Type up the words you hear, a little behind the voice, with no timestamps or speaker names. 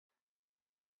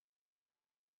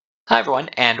Hi everyone,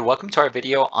 and welcome to our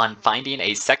video on finding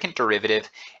a second derivative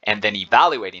and then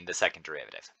evaluating the second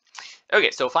derivative.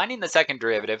 Okay, so finding the second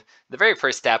derivative, the very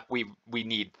first step, we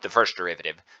need the first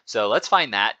derivative. So let's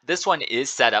find that. This one is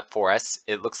set up for us.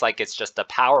 It looks like it's just a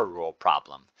power rule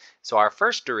problem. So our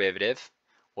first derivative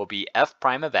will be f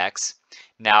prime of x.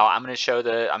 Now I'm going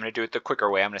to do it the quicker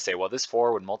way. I'm going to say, well, this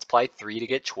 4 would multiply 3 to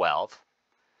get 12,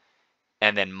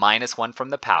 and then minus 1 from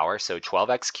the power, so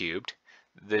 12x cubed.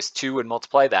 This 2 would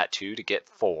multiply that 2 to get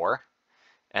 4.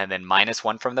 And then minus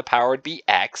 1 from the power would be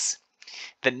x.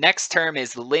 The next term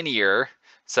is linear,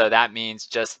 so that means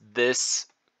just this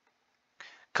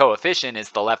coefficient is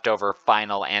the leftover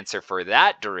final answer for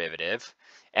that derivative.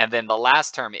 And then the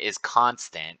last term is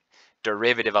constant.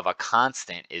 Derivative of a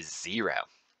constant is 0.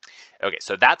 Okay,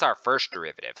 so that's our first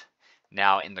derivative.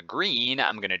 Now in the green,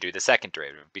 I'm going to do the second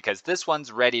derivative because this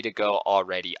one's ready to go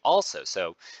already also.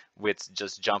 So let's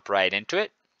just jump right into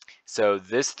it. So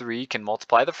this 3 can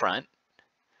multiply the front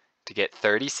to get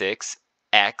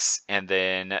 36x, and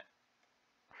then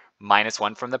minus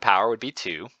 1 from the power would be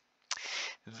 2.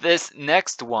 This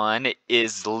next one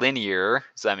is linear,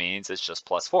 so that means it's just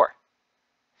plus 4.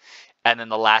 And then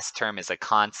the last term is a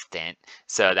constant,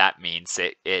 so that means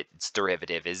its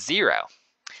derivative is 0.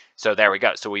 So there we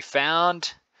go. So we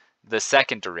found the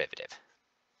second derivative.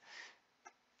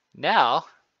 Now,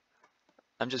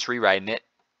 I'm just rewriting it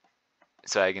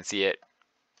so I can see it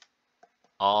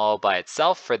all by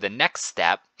itself for the next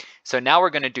step. So now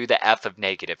we're going to do the f of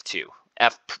negative 2,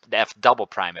 f double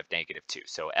prime of negative 2.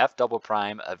 So f double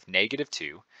prime of negative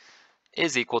 2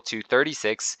 is equal to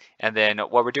 36. And then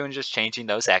what we're doing is just changing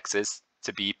those x's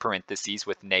to be parentheses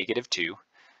with negative 2,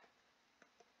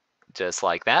 just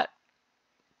like that.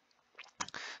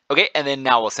 Okay, and then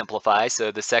now we'll simplify.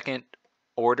 So the second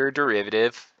order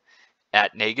derivative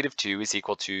at negative 2 is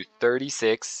equal to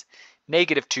 36.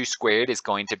 Negative 2 squared is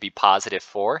going to be positive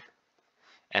 4,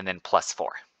 and then plus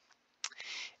 4.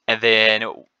 And then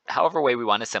however way we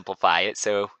want to simplify it,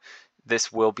 so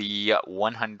this will be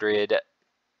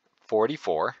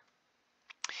 144,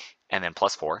 and then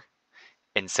plus 4.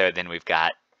 And so then we've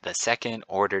got the second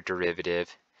order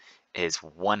derivative is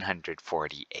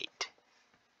 148.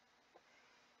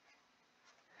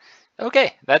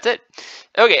 Okay, that's it.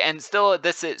 Okay, and still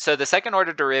so the second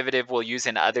order derivative we'll use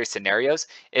in other scenarios.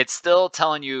 It's still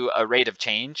telling you a rate of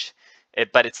change,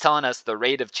 but it's telling us the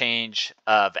rate of change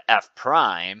of f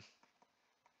prime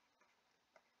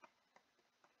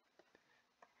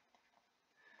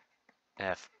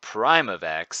of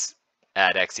x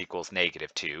at x equals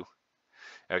negative 2.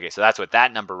 Okay, so that's what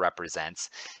that number represents.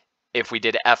 If we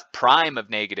did f prime of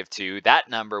negative 2, that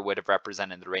number would have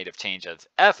represented the rate of change of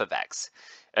f of x.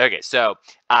 Okay, so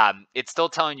it's still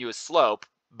telling you a slope,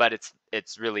 but it's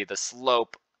really the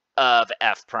slope of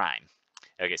f prime.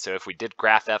 Okay, so if we did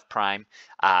graph f prime,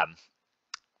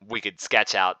 we could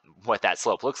sketch out what that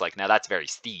slope looks like. Now that's very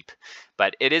steep,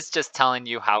 but it is just telling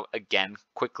you how, again,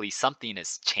 quickly something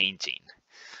is changing.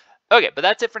 Okay, but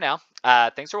that's it for now.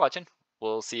 Thanks for watching.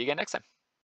 We'll see you again next time.